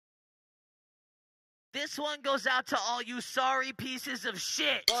This one goes out to all you sorry pieces of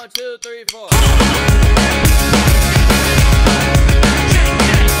shit. 1, 2, 3, 4.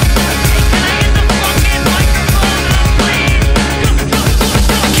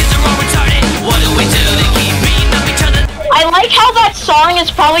 I like how that song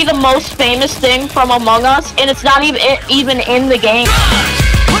is probably the most famous thing from Among Us, and it's not even in the game.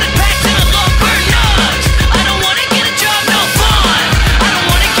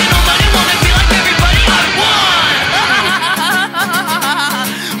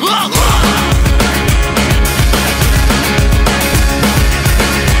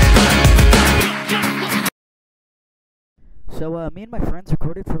 So, me and my friends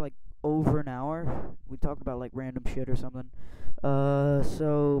recorded for like over an hour. We talked about like random shit or something.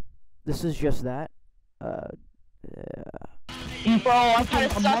 So this is just that. Bro, I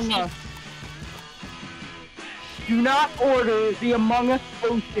think Among Us. Do not order the Among Us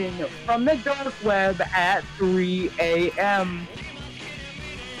potion from the dark web at 3 a.m.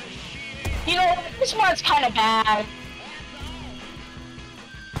 You know, this one's kind of bad.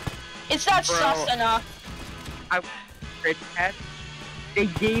 It's not sus enough. They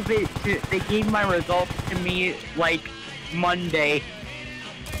gave my results to me like Monday,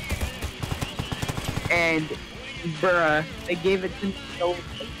 and bruh, they gave it to me so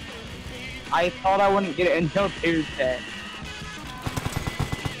late. I thought I wouldn't get it until Tuesday.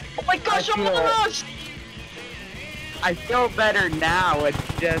 Oh my gosh, I'm almost! I feel better now.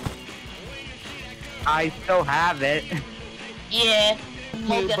 It's just I still have it. Yeah.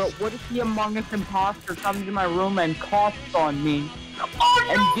 Okay, but what if the Among Us imposter comes in my room and coughs on me?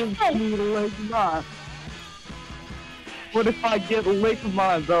 Oh, and gives me ligma? What if I get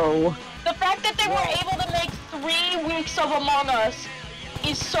ligma though? The fact that they were able to make 3 weeks of Among Us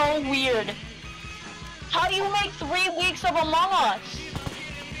is so weird. How do you make 3 weeks of Among Us?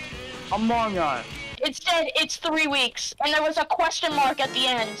 Among Us. It said it's 3 weeks, and there was a question mark at the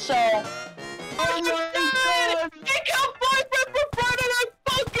end, so... Oh my god! He killed boyfriend for Friday Night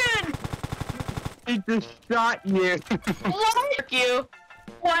Funkin'! He just shot you. What? You?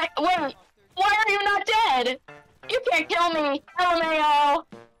 Why are you not dead? You can't kill me, LMAO.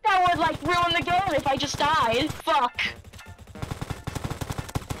 That would, like, ruin the game if I just died. Fuck.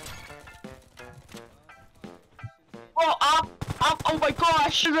 Oh my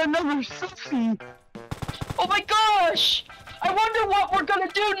gosh. There's another sushi. Oh my gosh. I wonder what we're gonna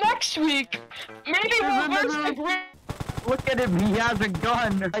do next week. Maybe we'll reverse the grid. Look at him, he has a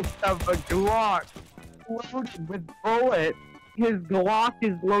gun. I have a Glock loaded with bullets. His Glock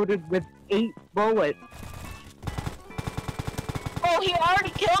is loaded with 8 bullets. Oh, he already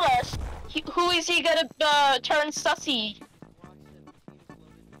killed us. Who is he gonna turn sussy?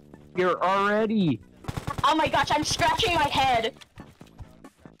 You're already. Oh my gosh, I'm scratching my head.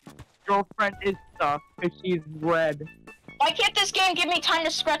 Girlfriend is stuck because she's red. Why can't this game give me time to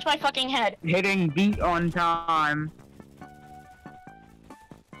scratch my fucking head? Hitting beat on time.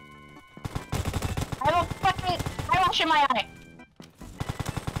 I won't shoot my eye.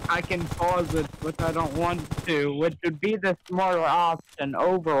 I can pause it, which I don't want to, which would be the smarter option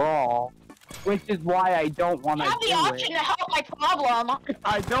overall. Which is why I don't want to do it. I have the option to help my problem.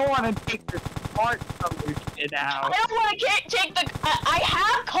 I don't want to take the smart solution out. I don't want to take the... I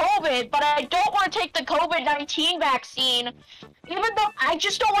have COVID, but I don't want to take the COVID-19 vaccine. Even though I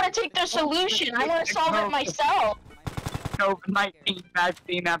just don't want to take their solution. I want to solve it myself. COVID-19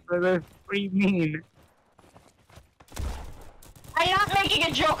 vaccine after this. What do you mean? I'm not making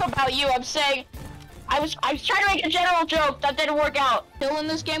a joke about you. I'm saying... I was trying to make a general joke that didn't work out. Still in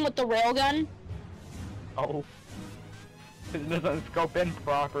this game with the railgun? Oh. It doesn't scope in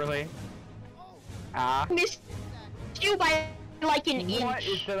properly. Ah. Missed you by like an inch. What?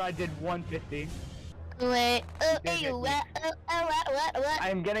 It said I did 150. What? I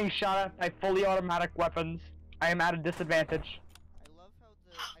am getting shot at by fully automatic weapons. I am at a disadvantage.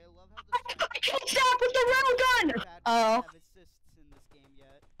 I can't stop with the railgun! Oh.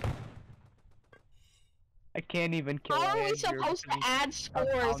 I can't even kill How are we supposed to add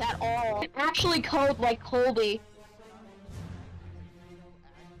scores at all? Actually code like Colby.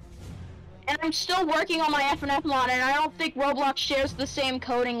 And I'm still working on my FNF mod, and I don't think Roblox shares the same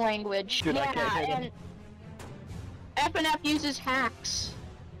coding language. Dude, yeah, and FNF uses hacks.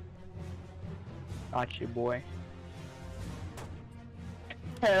 Gotcha, boy.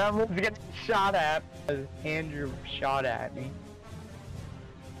 And I was getting shot at. Andrew shot at me.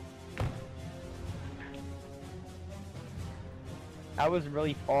 That was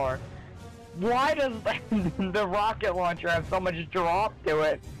really far. Why does the rocket launcher have so much drop to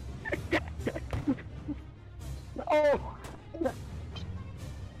it? Oh!